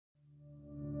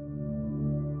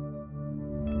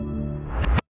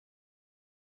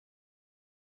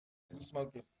Who's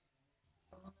smoking?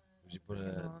 Would you put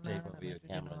a tape over your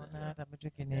camera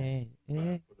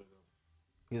there?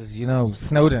 Because you know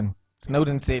Snowden.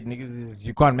 Snowden said niggas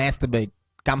you can't masturbate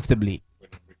comfortably,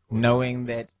 knowing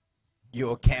that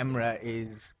your camera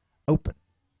is open.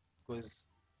 Because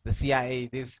the CIA,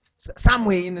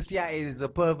 somewhere in the CIA, there's a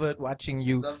pervert watching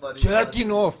you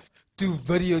jerking off to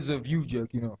videos of you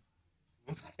jerking off.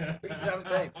 You know what I'm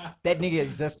saying? That nigga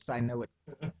exists. I know it.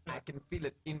 I can feel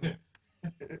it in me.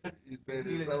 You said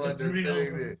Feel there's it. someone It's that's real.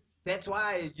 sitting there. That's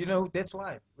why, you know, that's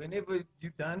why. Whenever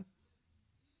you're done,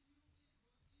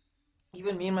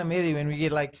 even me and my Mary, when we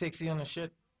get like sexy on the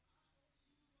shit,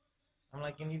 I'm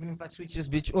like, and even if I switch this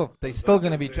bitch off, they still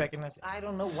gonna be tracking us. I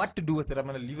don't know what to do with it. I'm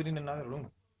gonna leave it in another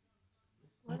room.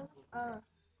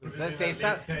 Let's say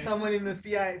someone in the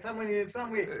CIA, somewhere,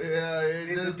 Yeah, it's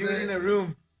there's a just dude there. in a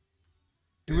room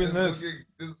doing Just this. looking,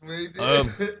 just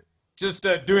waiting. Just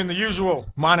doing the usual,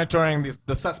 monitoring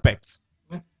the suspects.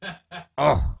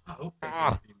 Oh, I hope they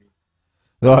can see me.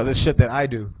 oh, the shit that I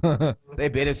do. They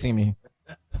better see me.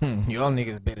 Y'all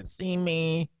niggas better see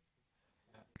me.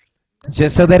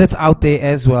 Just so that it's out there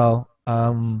as well.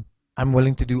 I'm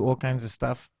willing to do all kinds of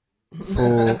stuff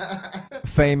for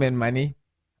fame and money.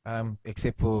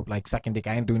 Except for like sucking dick.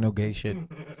 I ain't doing no gay shit.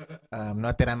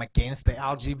 Not that I'm against the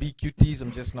LGBTQTs.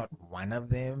 I'm just not one of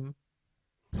them.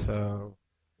 So,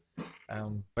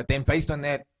 but then based on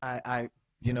that,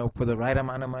 you know, for the right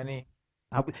amount of money,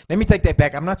 let me take that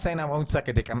back. I'm not saying I won't suck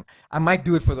a dick. I might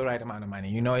do it for the right amount of money.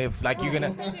 You know, if like you're You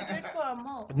gonna, said you do it for a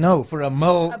mole. no, for a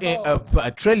mil,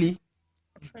 a trilly.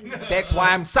 That's why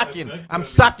I'm sucking. I'm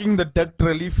sucking the dick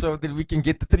trilly so that we can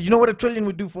get the You know what a trillion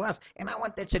would do for us? And I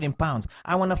want that shit in pounds.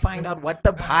 I want to find out what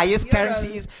the highest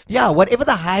currency is. Yeah, whatever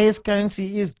the highest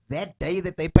currency is that day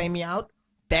that they pay me out,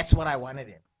 that's what I want it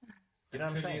in. You know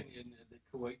what I'm saying? In the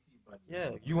Kuwaiti budget. Yeah,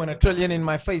 you want a trillion in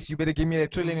my face, you better give me a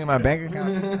trillion in my bank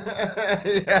account.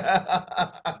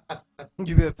 Yeah.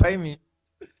 You better pay me.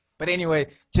 But anyway,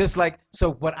 just like,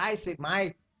 so what I said,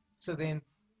 so then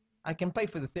I can pay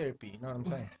for the therapy, you know what I'm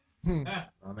saying?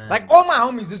 Oh, man. Like all my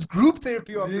homies, it's group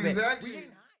therapy after that. Exactly. We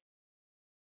didn't